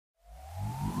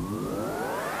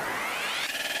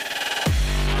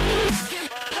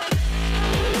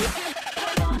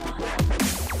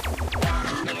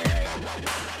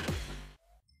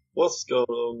What's going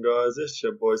on, guys? It's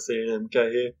your boy CNMK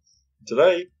here.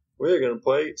 Today we're going to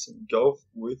play some golf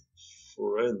with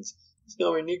friends. It's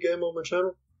now a new game on my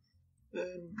channel,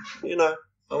 and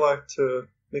I like to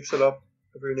mix it up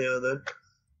every now and then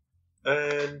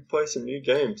and play some new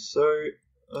games. So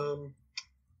I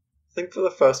think for the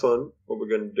first one, what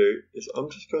we're going to do is I'm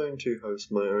just going to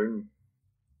host my own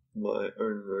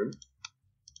room,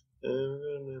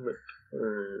 and we're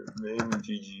going to name it name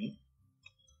GG.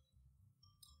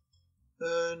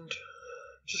 And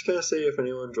I'm just going to see if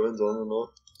anyone joins on or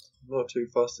not. I'm not too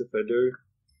fussed if they do,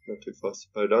 not too fussed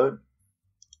if they don't.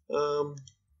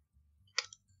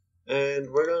 And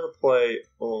we're going to play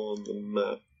on the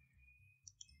map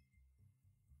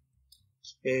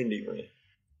Candyman.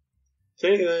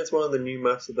 Candyman is one of the new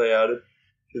maps that they added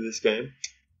to this game.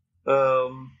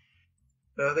 And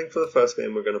I think for the first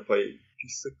game we're going to play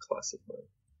just the classic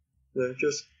mode.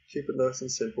 Just keep it nice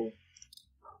and simple.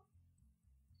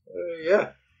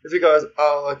 Yeah, if you guys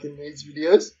are liking these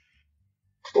videos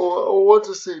or want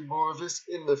to see more of this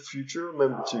in the future,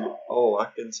 remember to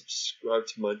like and subscribe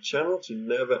to my channel to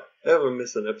never ever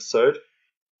miss an episode.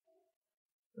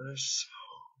 I'm just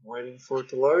waiting for it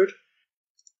to load.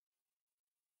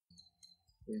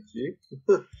 Thank you.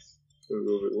 A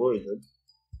little bit worried then.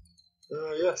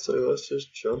 Yeah, so let's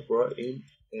just jump right in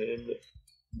and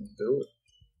do it.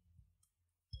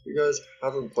 If you guys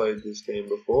haven't played this game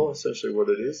before, essentially what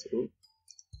it is.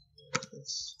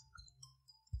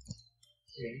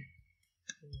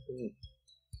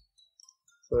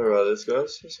 Sorry about this,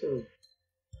 guys.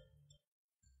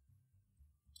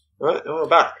 Right, and we're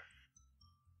back.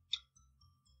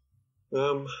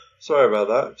 Sorry about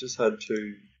that. Just had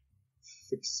to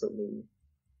fix something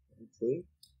quickly.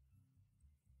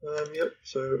 Yep.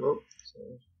 So,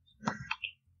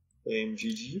 name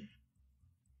GG.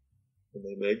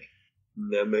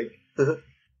 Nemeg.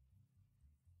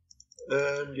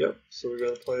 And yep, so we're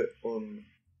going to play it on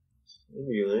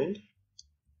Candyland.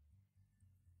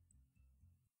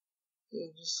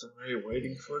 Just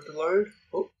waiting for it to load.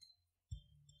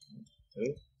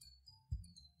 Okay.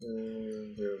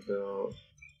 And they're about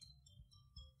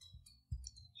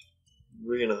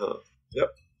 3.5.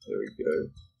 Yep, there we go.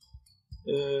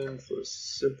 And for a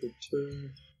simple 2,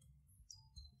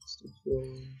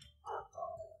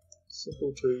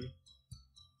 simple 2.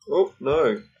 Oh,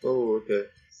 no. Oh, okay.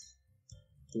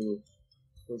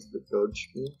 That's a bit dodgy.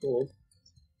 Come on.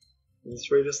 And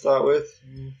 3 to start with.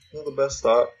 Not the best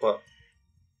start, but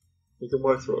we can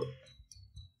work through it.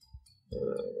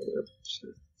 Yep. So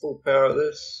full power at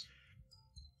this.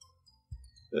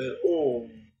 And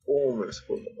almost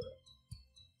got the boat.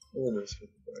 Almost got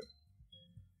the boat.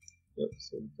 Yep,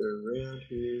 so we go around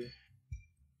here,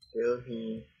 down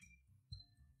here,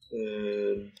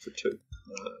 and for 2.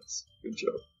 Nice. Good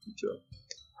job. Good job.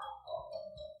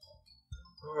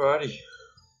 Alrighty.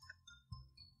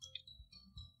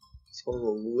 This one's a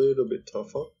little bit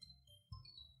tougher.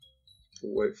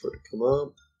 We'll wait for it to come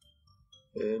up.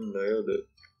 And nailed it.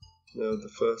 Nailed the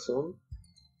first one.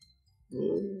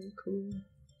 Cool.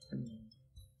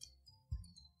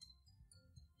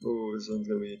 Oh, this one's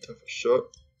going to be a tougher shot.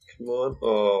 Come on.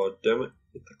 Oh, damn it.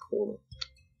 Hit the corner.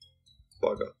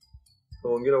 Bugger.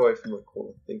 Come on, get away from the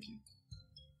corner. Thank you.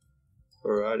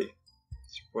 Alrighty.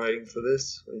 Just waiting for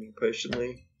this. Waiting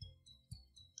patiently.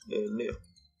 And now.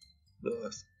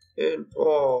 Nice. And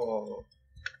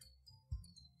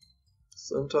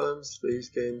sometimes these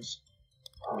games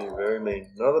can be very mean.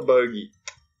 Another bogey.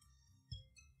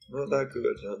 Not that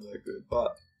good,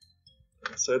 but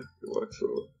like I said, it works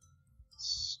through it.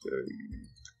 Let's go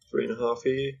 3.5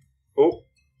 here. Oh,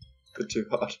 bit too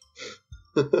hard.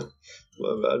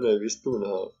 My bad, maybe it's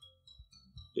 2.5.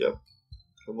 Yep.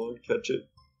 Come on, catch it.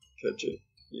 Catch it.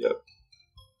 Yep.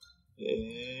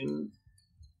 And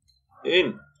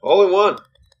in. All in one.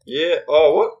 Yeah.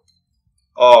 Oh, what?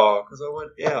 Oh, because I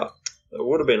went out. That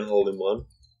would have been a hole in one.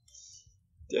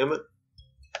 Damn it.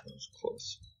 That was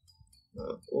close.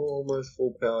 Almost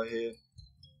full power here.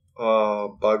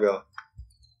 Oh, bugger.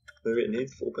 Maybe it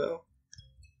needs full power?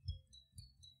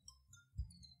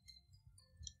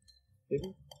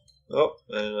 Maybe? Oh,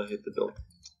 and I hit the dog.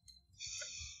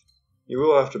 You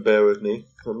will have to bear with me.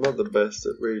 I'm not the best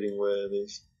at reading where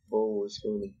this ball is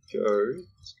going to go.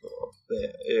 Let's go up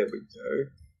there. There we go.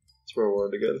 That's where I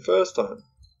wanted to go the first time.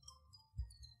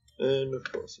 And of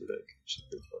course we don't catch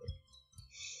the good one.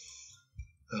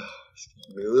 It's going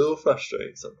to be a little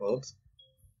frustrating sometimes.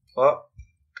 But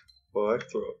work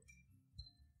through it.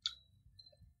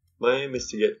 My aim is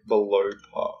to get below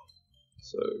par.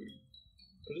 So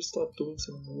I just start doing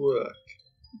some work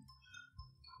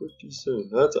pretty soon.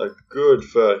 That's a good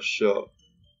first shot.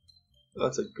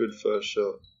 That's a good first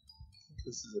shot.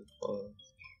 this is a par.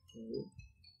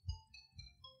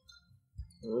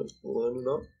 Alright, line it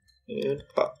up. And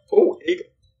par. Oh, eagle.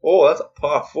 Oh, that's a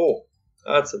par 4.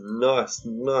 That's a nice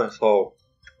hole.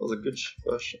 That was a good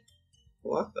first shot. I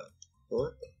like that. I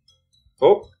like that.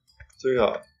 Oh, too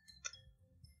hard.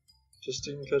 Just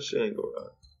didn't catch the angle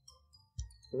right.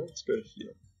 Let's go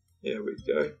here. There we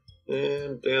go.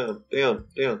 And down, down,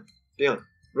 down, down.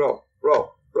 Roll,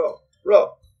 roll, roll,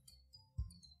 roll.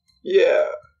 Yeah.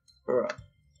 Alright.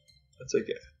 That's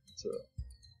okay. That's alright.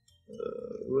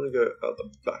 We're going to go out the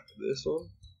back of this one.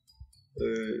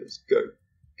 Let's go,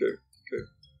 go, go.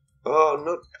 Oh,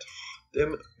 not.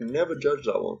 Damn it. I never judged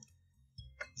that one.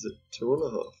 Is it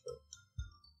 2.5?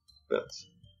 Bounce.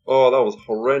 Oh, that was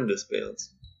horrendous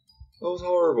bounce. That was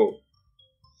horrible.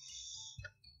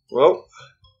 Well,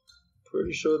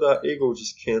 pretty sure that eagle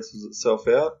just cancels itself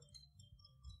out.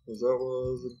 Because that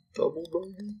was a double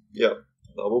bogey? Yeah,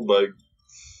 double bogey.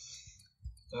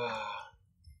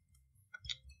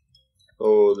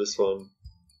 Oh, this one.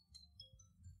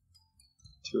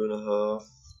 2.5.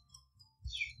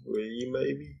 3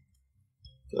 maybe?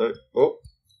 No. Oh.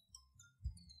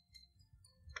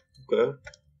 Okay.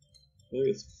 Maybe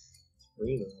it's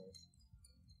 3.5.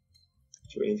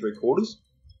 3 3/4.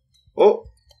 Oh!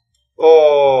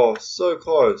 Oh, so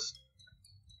close.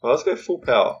 Right, let's go full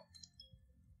power.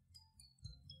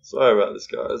 Sorry about this,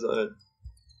 guys. I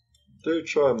do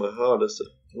try my hardest at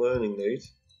learning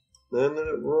these. And then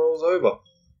it rolls over.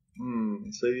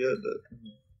 See, yeah, that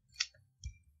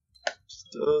just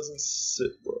doesn't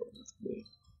sit well with me.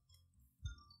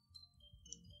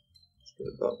 Let's go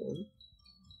that one.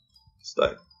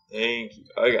 Stay. Thank you.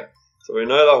 Okay, so we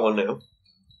know that one now.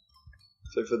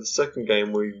 So for the second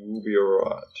game, we will be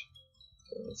alright.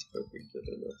 Let's hope we get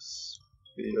enough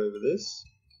speed over this.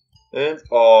 And,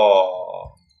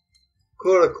 oh,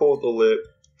 could have caught the lip,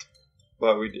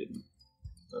 but we didn't.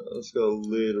 Let's go a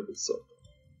little bit softer.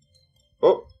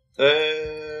 Oh,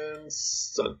 and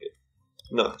sunk it.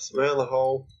 Nice. Around the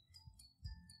hole.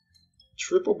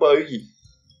 Triple bogey.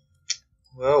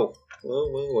 Well.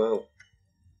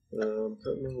 Can't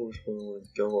remember which one I want to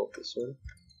go up this one. I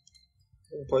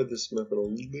haven't played this map in a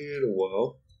little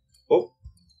while.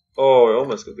 Oh, I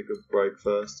almost got the good break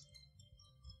first.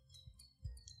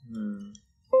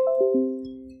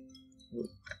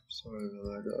 Sorry about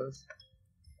that, guys.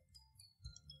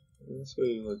 Let's go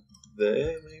like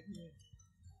there, maybe?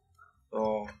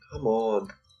 Oh, come on.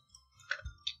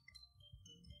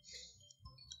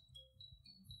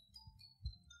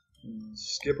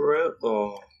 Skip around?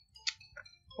 Oh.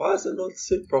 Why does it not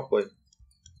sit properly?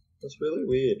 That's really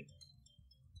weird.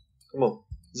 Come on.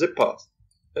 Zip past.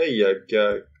 There you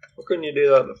go. Why couldn't you do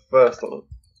that the first time?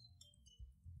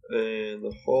 And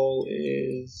the hole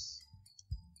is...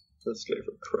 Let's go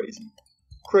for a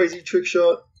crazy trick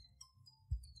shot.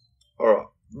 Alright.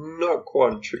 Not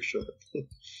quite a trick shot.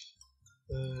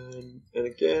 and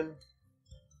again.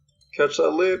 Catch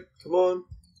that lip. Come on.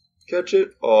 Catch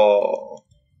it. Oh.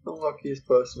 The luckiest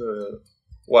person ever.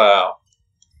 Wow.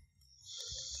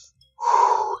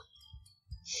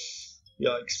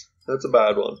 Yikes. That's a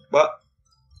bad one. But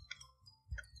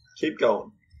keep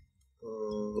going.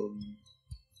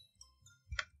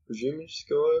 Presume just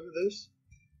go over this.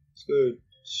 Let's go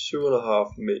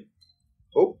 2.5 mid.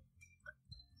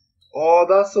 Oh,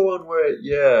 that's the one where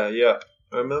yeah.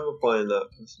 I remember playing that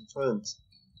with some friends.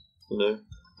 You know,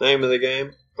 name of the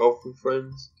game, golf with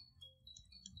friends.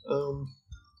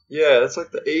 Yeah, it's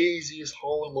like the easiest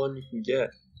hole in one you can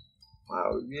get.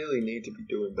 Wow, we really need to be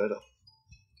doing better.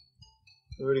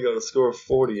 I already got a score of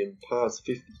 40 and past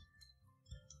 50.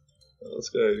 Let's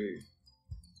go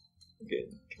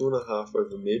again, 2.5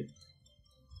 over mid.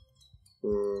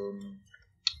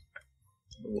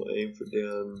 We'll aim for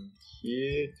down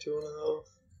here, 2.5.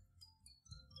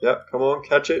 Yep, come on,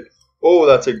 catch it. Oh,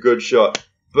 that's a good shot.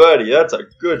 Birdie, that's a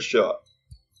good shot.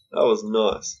 That was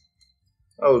nice.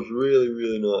 That was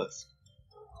really nice.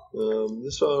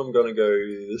 This one I'm going to go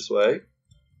this way.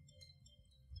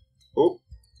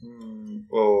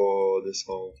 Oh, this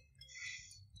hole.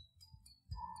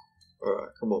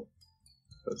 Alright, come on.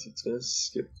 It's going to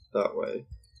skip that way.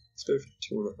 Let's go for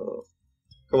 2.5.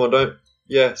 Come on, don't.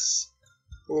 Yes.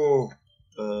 Oh.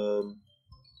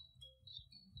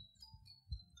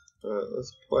 Alright,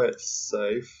 let's play it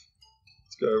safe.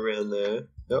 Let's go around there.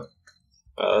 Yep.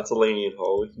 That's a lenient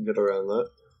hole. We can get around that.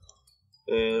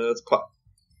 And let's putt.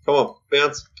 Come on,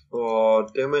 bounce. Oh,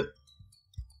 damn it.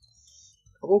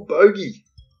 Come on, bogey.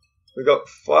 We got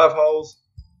 5 holes.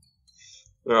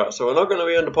 Alright, so we're not going to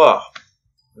be under par.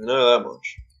 We know that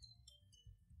much.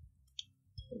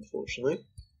 Unfortunately.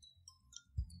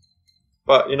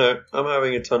 But, you know, I'm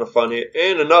having a ton of fun here.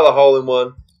 And another hole in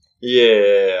one.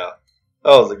 Yeah.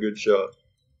 That was a good shot.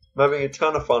 I'm having a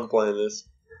ton of fun playing this.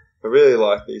 I really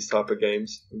like these type of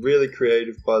games. Really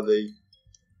creative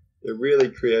they're really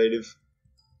creative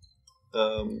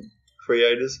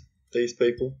creators, these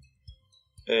people.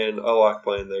 And I like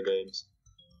playing their games.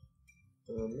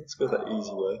 Let's go that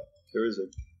easy way. There is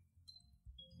an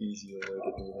easier way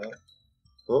to do that.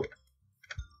 Oh.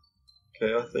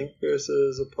 Okay, I think this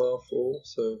is a par 4,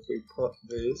 so if we putt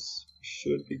this, we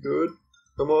should be good.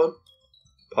 Come on.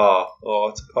 Par. Oh,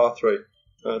 it's a par 3.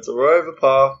 It's a over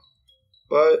par,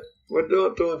 but we're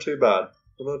not doing too bad.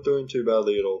 We're not doing too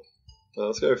badly at all.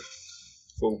 Let's go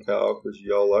full power because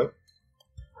YOLO.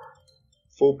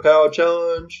 Full power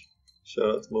challenge. Shout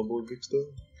out to my boy Victor.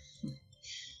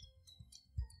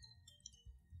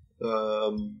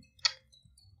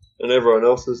 And everyone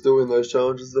else is doing those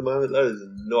challenges at the moment. That is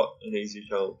not an easy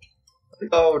challenge. I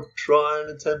think I'll try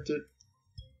and attempt it.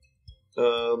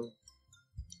 I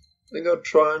think I'll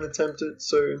try and attempt it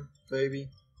soon, maybe.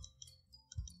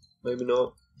 Maybe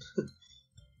not.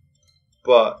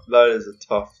 But that is a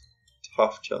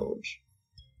tough challenge.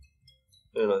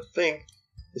 And I think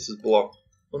this is blocked.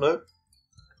 Oh no.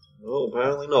 Oh,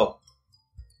 apparently not.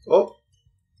 Oh,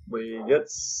 we get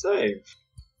saved.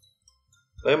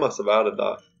 They must have added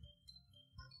that.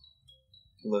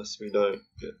 Unless we don't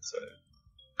get saved.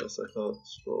 Unless I can't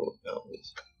scroll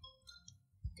outwards.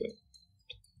 Okay.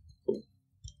 Cool.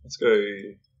 Let's go.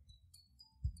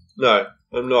 No,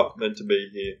 I'm not meant to be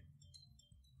here.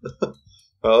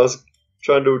 Alright, let's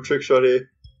try and do a trick shot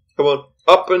here. Come on.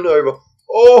 Up and over.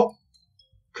 Oh!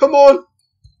 Come on!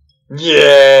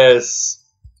 Yes!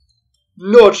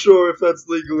 Not sure if that's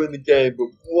legal in the game, but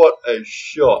what a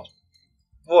shot.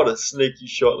 What a sneaky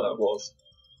shot that was.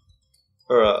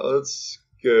 Alright, let's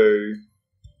go.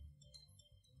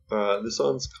 Alright, this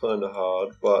one's kind of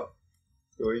hard, but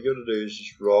all you gotta do is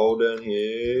just roll down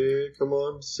here. Come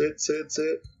on, sit.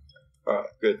 Alright,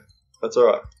 good. That's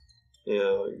alright.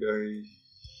 Now, go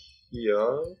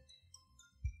here.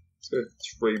 Let's go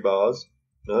 3 bars.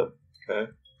 No,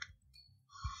 okay.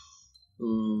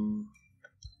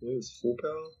 It was full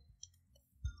power?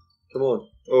 Come on.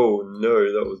 Oh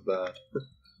no, that was bad.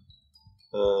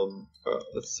 Alright,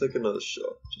 let's take another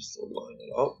shot just to line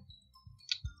it up.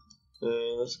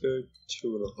 And let's go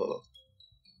 2.5.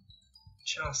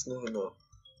 Just not enough.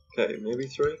 Okay, maybe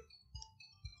 3?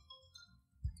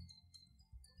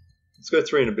 Let's go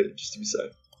 3 and a bit just to be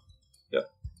safe. Yeah.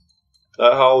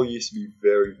 That hole used to be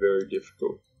very, very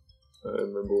difficult. I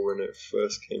remember when it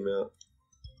first came out.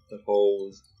 That hole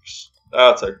was...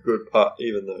 That's a good putt,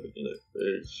 even though, you know,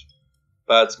 it's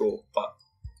bad score, but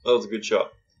that was a good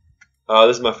shot.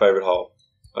 This is my favourite hole.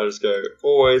 I just go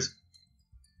always.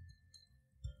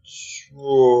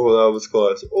 Oh, that was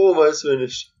close. Almost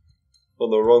finished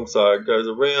on the wrong side. Goes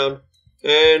around,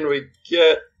 and we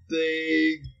get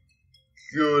the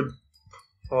good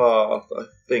path, I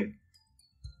think.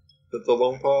 That's a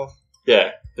long path?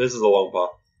 Yeah, this is a long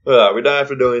path. Look at that, we don't have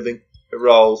to do anything. It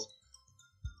rolls,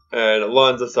 and it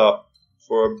lines us up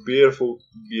for a beautiful,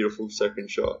 beautiful second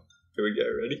shot. Here we go,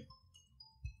 ready?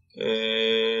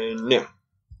 And now.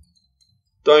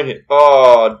 Don't hit.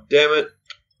 Oh, damn it.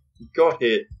 Got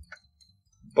hit.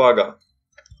 Bugger.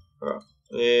 Alright.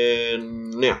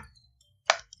 And now.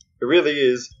 It really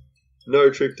is no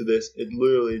trick to this. It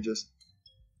literally just...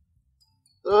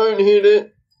 Don't hit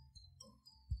it.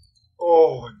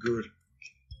 Oh, good.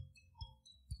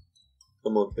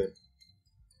 Come on, Ken.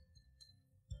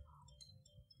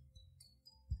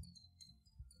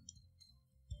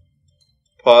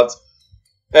 Putts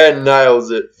and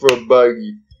nails it for a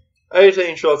bogey.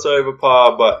 18 shots over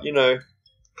par, but you know,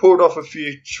 pulled off a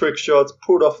few trick shots,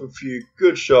 pulled off a few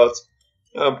good shots.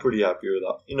 I'm pretty happy with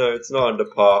that. You know, it's not under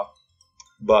par,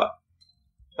 but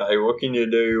hey, what can you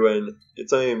do when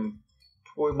it's only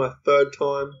probably my 3rd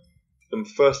time and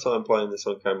first time playing this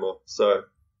on camera, so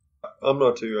I'm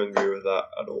not too angry with that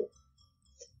at all.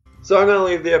 So I'm going to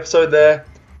leave the episode there.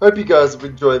 Hope you guys have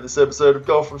enjoyed this episode of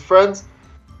Golf with Friends.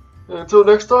 And until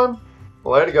next time,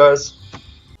 later guys.